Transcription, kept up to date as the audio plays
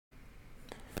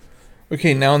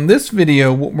Okay, now in this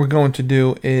video, what we're going to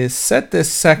do is set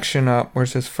this section up where it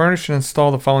says furnish and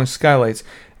install the following skylights.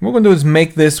 And what we're going to do is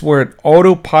make this where it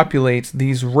auto-populates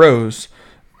these rows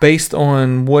based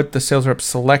on what the sales rep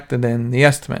selected in the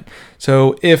estimate.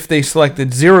 So if they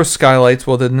selected 0 skylights,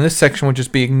 well then this section would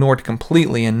just be ignored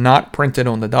completely and not printed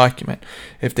on the document.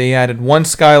 If they added 1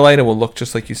 skylight, it will look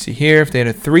just like you see here. If they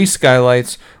added 3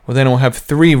 skylights, well then it will have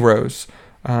 3 rows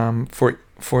one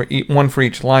for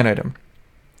each line item.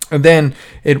 And then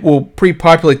it will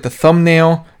pre-populate the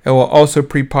thumbnail. It will also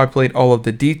pre-populate all of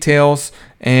the details,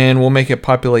 and we'll make it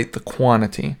populate the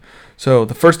quantity. So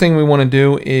the first thing we want to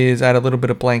do is add a little bit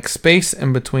of blank space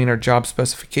in between our job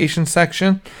specification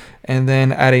section, and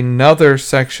then add another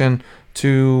section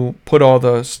to put all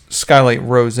the skylight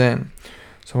rows in.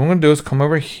 So what I'm going to do is come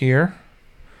over here.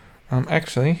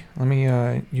 Actually, let me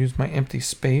use my empty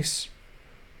space.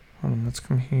 Hold on, let's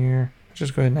come here.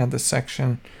 Just go ahead and add the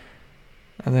section.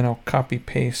 And then I'll copy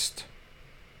paste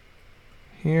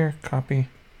here, copy,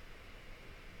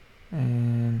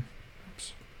 and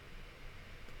oops,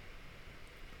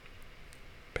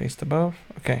 paste above.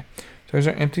 Okay, so there's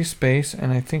our empty space,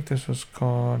 and I think this was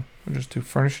called, we'll just do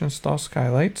furnish and install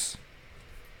skylights.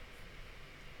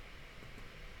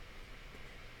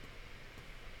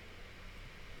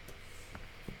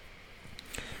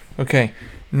 Okay,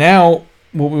 now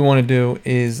what we want to do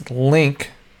is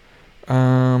link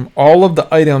all of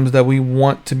the items that we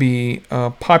want to be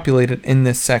populated in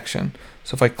this section.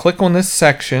 So if I click on this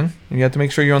section, you have to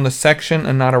make sure you're on the section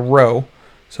and not a row.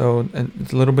 So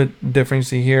it's a little bit different. You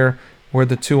see here where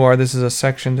the two are. This is a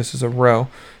section, this is a row.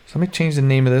 So let me change the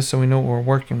name of this so we know what we're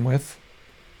working with.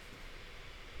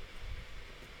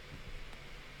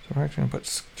 So we're actually going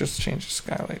to just change the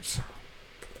skylights.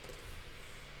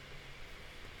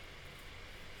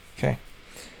 Okay.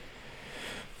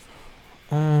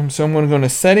 So I'm going to go into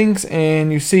settings,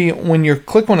 and you see when you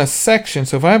click on a section,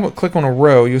 so if I click on a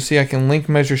row, you'll see I can link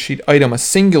measure sheet item, a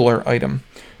singular item.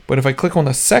 But if I click on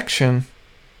the section,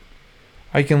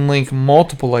 I can link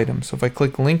multiple items. So if I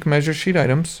click link measure sheet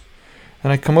items,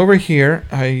 and I come over here,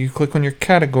 you click on your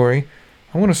category,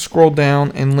 I want to scroll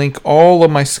down and link all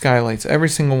of my skylights, every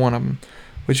single one of them,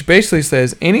 which basically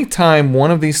says anytime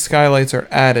one of these skylights are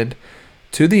added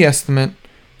to the estimate,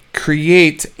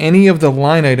 create any of the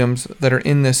line items that are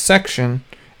in this section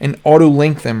and auto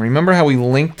link them. Remember how we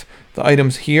linked the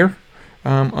items here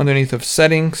underneath of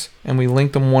settings, and we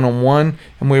linked them one-on-one,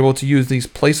 and we're able to use these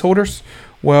placeholders?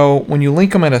 Well, when you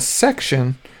link them at a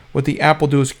section, what the app will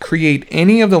do is create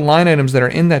any of the line items that are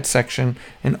in that section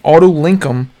and auto link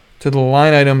them to the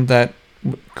line item that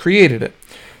created it.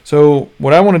 So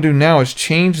what I want to do now is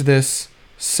change this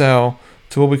cell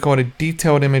to what we call a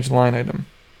detailed image line item.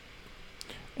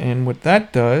 And what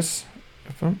that does,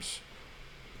 oops,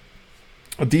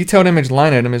 a detailed image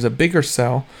line item is a bigger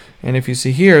cell. And if you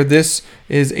see here, this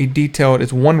is a detailed,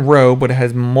 it's one row, but it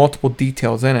has multiple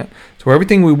details in it. So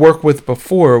everything we worked with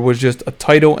before was just a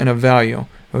title and a value.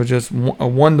 It was just a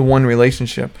one-to-one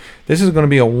relationship. This is going to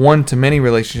be a one-to-many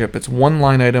relationship. It's one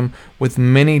line item with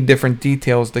many different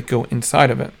details that go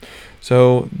inside of it.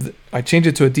 So I changed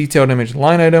it to a detailed image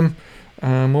line item.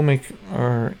 We'll make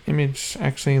our image,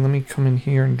 actually, let me come in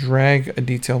here and drag a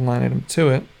detailed line item to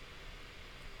it.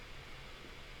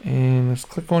 And let's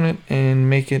click on it and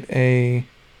make it a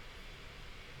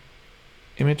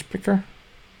image picker.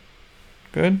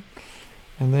 Good.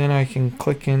 And then I can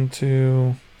click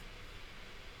into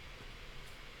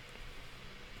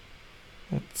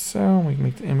that cell. We can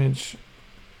make the image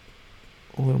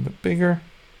a little bit bigger.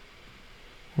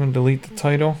 I'm going to delete the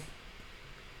title.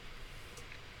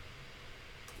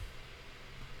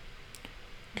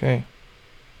 Okay.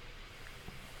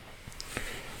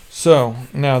 So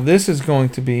now this is going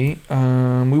to be,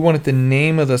 we wanted the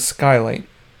name of the skylight,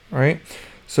 right?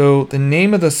 So the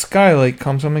name of the skylight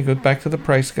comes, let me go back to the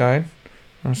price guide.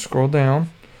 I'm going to scroll down,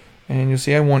 and you'll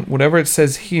see I want whatever it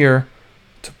says here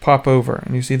to pop over.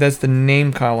 And you see that's the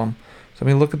name column. So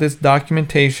let me look at this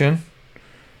documentation,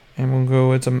 and we'll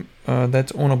go, it's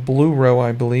that's on a blue row,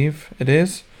 I believe it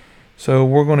is. So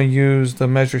we're going to use the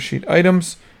measure sheet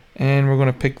items, and we're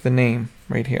going to pick the name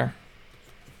right here.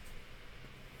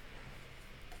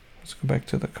 Let's go back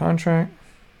to the contract.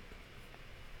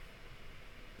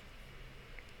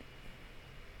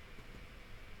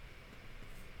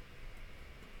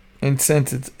 And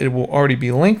since it will already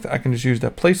be linked, I can just use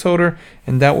that placeholder,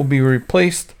 and that will be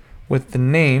replaced with the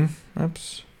name,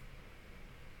 oops,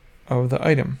 of the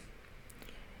item.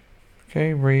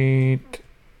 Okay, right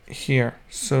here.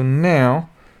 So now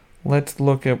let's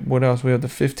look at what else. We have the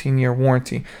 15-year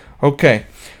warranty. Okay,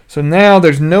 so now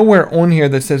there's nowhere on here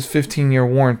that says 15-year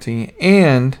warranty,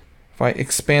 and if if I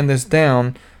expand this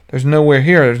down, there's nowhere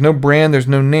here. There's no brand, there's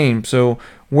no name. So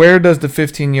where does the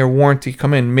 15-year warranty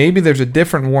come in? Maybe there's a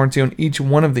different warranty on each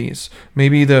one of these.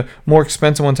 Maybe the more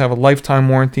expensive ones have a lifetime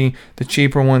warranty. The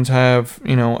cheaper ones have, a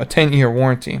 10-year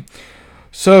warranty.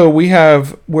 So we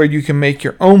have where you can make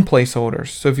your own placeholders.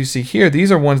 So if you see here,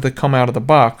 these are ones that come out of the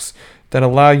box that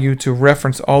allow you to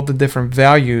reference all the different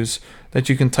values that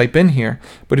you can type in here.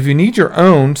 But if you need your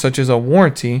own, such as a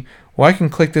warranty, well, I can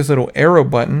click this little arrow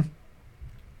button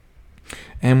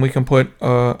and we can put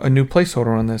a new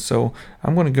placeholder on this. So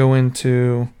I'm going to go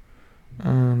into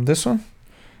this one,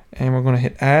 and we're going to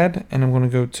hit add, and I'm going to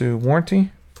go to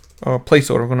warranty,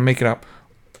 placeholder. We're going to make it up.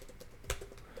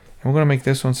 And we're going to make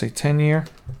this one say 10-year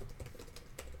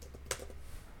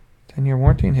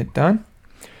warranty, and hit done.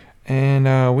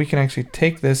 And we can actually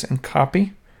take this and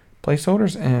copy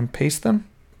placeholders and paste them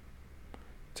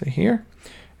to here.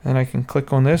 And I can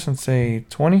click on this and say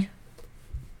 20.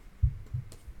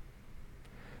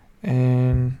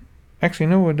 And actually,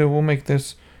 no, we'll make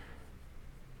this,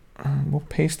 we'll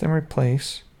paste and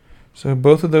replace. So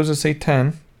both of those will say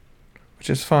 10, which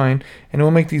is fine. And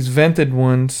we'll make these vented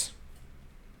ones,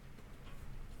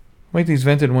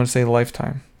 say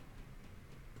lifetime.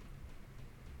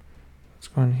 Let's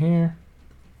go in here.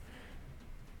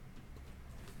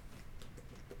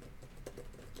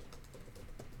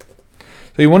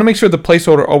 So you want to make sure the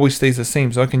placeholder always stays the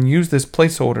same. So I can use this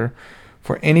placeholder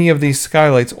for any of these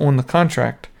skylights on the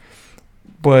contract,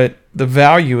 but the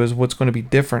value is what's going to be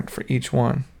different for each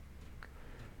one.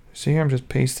 See here, I'm just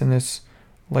pasting this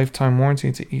lifetime warranty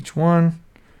into each one.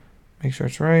 Make sure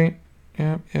it's right.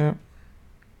 Yep.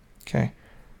 Okay,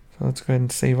 so let's go ahead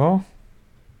and save all.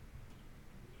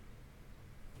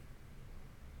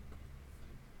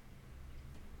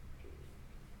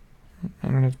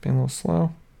 Internet's being a little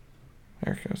slow.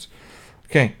 There it goes.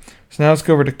 Okay, so now let's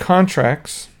go over to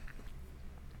contracts.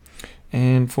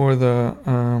 And for the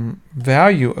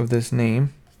value of this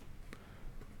name,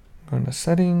 go into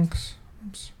settings.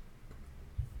 Oops.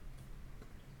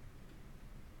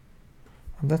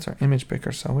 Oh, that's our image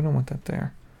picker cell. We don't want that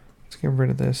there. Let's get rid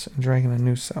of this and drag in a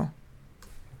new cell.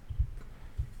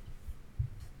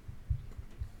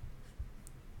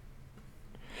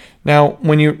 Now,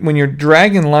 when you're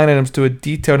dragging line items to a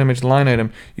detailed image line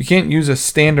item, you can't use a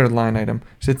standard line item,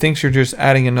 so it thinks you're just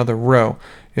adding another row.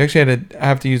 You actually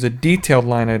have to use a detailed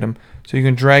line item, so you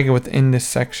can drag it within this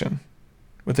section,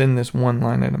 within this one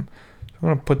line item. So I'm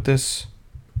going to put this,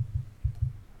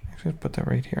 actually put that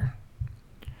right here.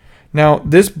 Now,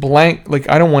 this blank,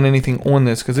 I don't want anything on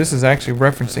this because this is actually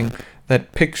referencing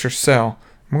that picture cell.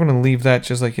 I'm going to leave that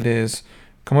just like it is.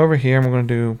 Come over here and we're going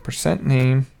to do percent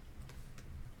name.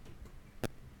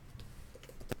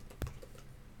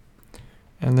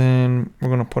 And then we're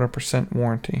going to put a percent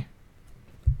warranty.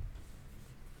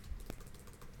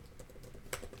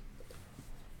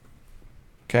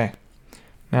 Okay.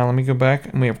 Now let me go back,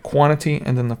 and we have quantity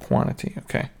and then the quantity.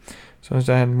 Okay. So let's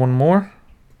add one more.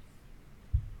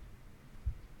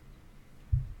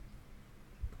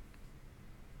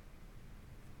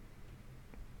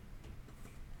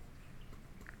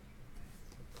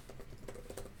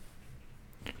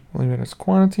 We'll leave it as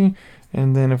quantity.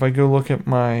 And then if I go look at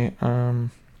my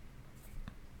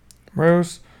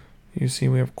rows, you see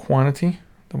we have quantity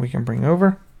that we can bring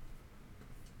over.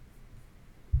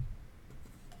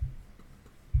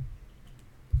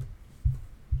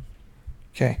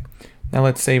 Okay, now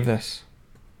let's save this.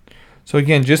 So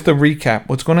again, just to recap,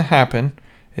 what's going to happen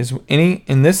is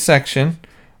in this section,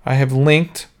 I have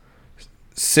linked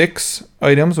 6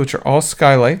 items, which are all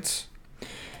skylights.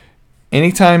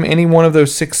 Anytime any one of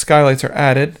those 6 skylights are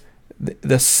added,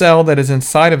 the cell that is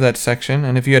inside of that section,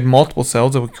 and if you had multiple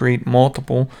cells, it would create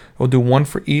multiple. It will do one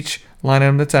for each line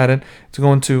item that's added. It's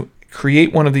going to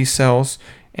create one of these cells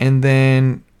and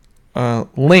then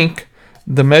link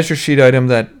the measure sheet item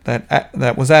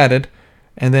that was added,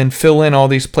 and then fill in all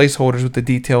these placeholders with the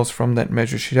details from that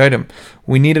measure sheet item.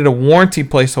 We needed a warranty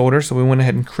placeholder, so we went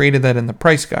ahead and created that in the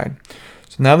price guide.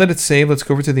 So now that it's saved, let's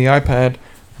go over to the iPad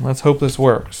and let's hope this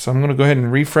works. So I'm going to go ahead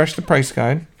and refresh the price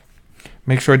guide.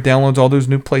 Make sure it downloads all those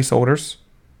new placeholders.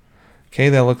 Okay,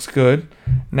 that looks good.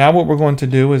 Now what we're going to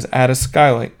do is add a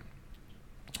skylight.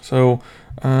 So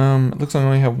it looks like I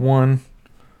only have one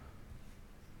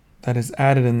that is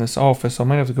added in this office, so I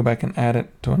might have to go back and add it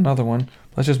to another one.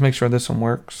 Let's just make sure this one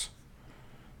works.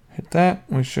 Hit that.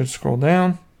 We should scroll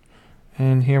down,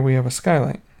 and here we have a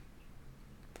skylight.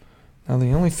 Now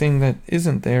the only thing that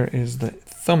isn't there is the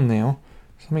thumbnail.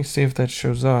 So let me see if that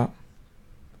shows up.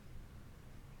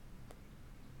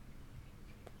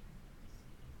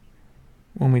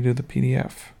 When we do the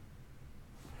PDF.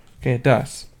 Okay, it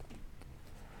does.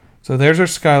 So there's our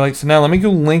skylight. So now let me go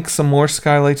link some more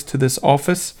skylights to this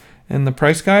office in the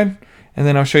price guide, and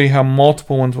then I'll show you how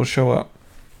multiple ones will show up.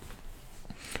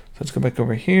 So let's go back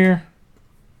over here.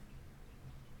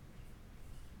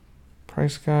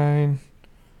 Price guide.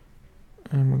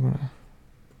 And we're going to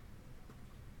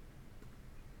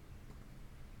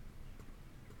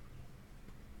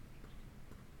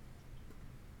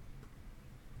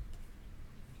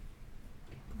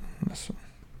this one.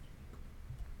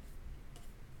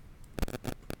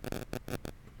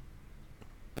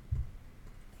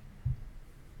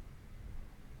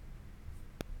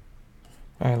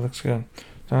 Alright, looks good. So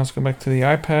now let's go back to the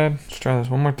iPad. Let's try this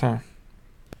one more time.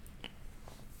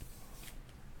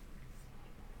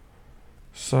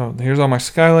 So here's all my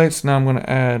skylights. Now I'm going to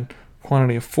add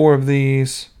quantity of 4 of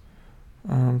these,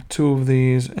 2 of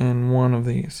these, and 1 of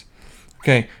these.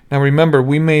 Okay, now remember,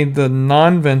 we made the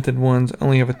non-vented ones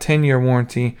only have a 10-year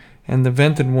warranty, and the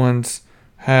vented ones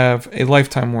have a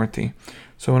lifetime warranty.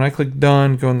 So when I click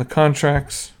done, go in the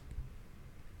contracts.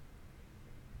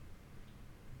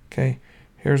 Okay,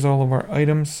 here's all of our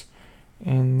items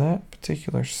in that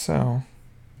particular cell.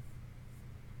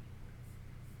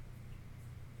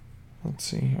 Let's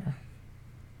see here.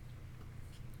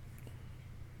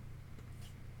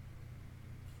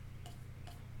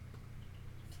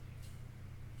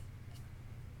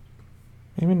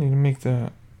 Maybe I need to make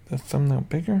the thumbnail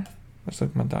bigger. Let's look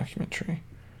at my document tree.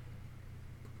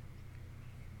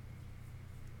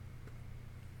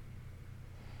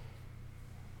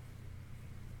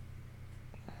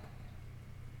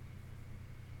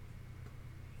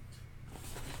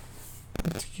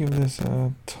 Let's give this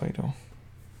a title.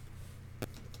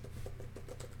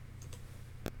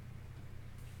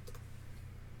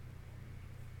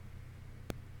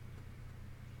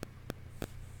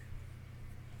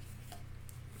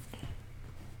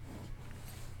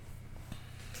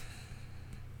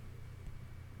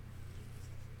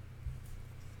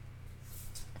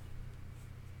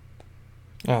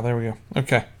 Oh, there we go.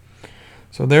 Okay.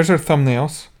 So there's our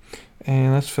thumbnails.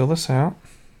 And let's fill this out.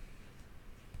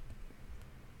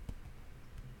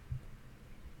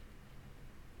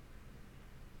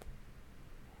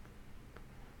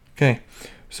 Okay.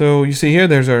 So you see here,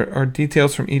 there's our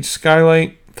details from each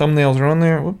skylight. Thumbnails are on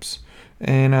there. Whoops.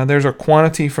 And there's our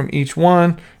quantity from each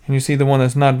one. And you see the one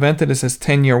that's not vented, it says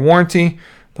 10-year warranty.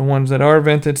 The ones that are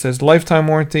vented says lifetime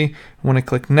warranty. When I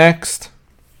click next,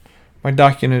 my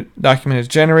document is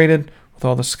generated with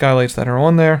all the skylights that are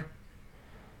on there.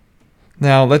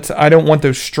 Now I don't want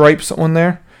those stripes on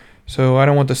there, so I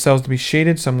don't want the cells to be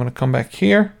shaded, so I'm going to come back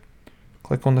here,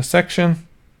 click on the section,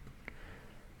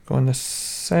 go into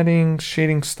settings,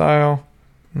 shading style,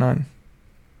 none.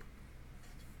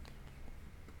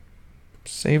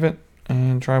 Save it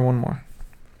and try one more.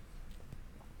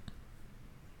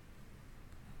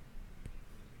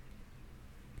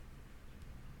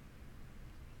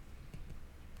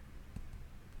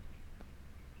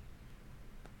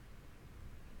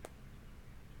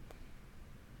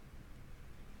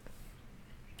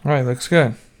 All right, looks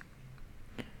good.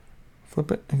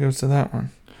 Flip it, it goes to that one.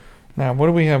 Now, what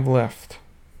do we have left?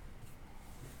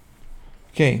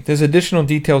 Okay, there's additional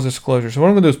details disclosure. So what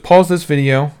I'm going to do is pause this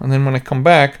video, and then when I come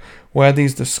back, we'll add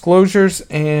these disclosures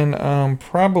and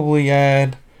probably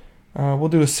add, we'll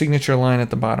do a signature line at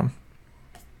the bottom.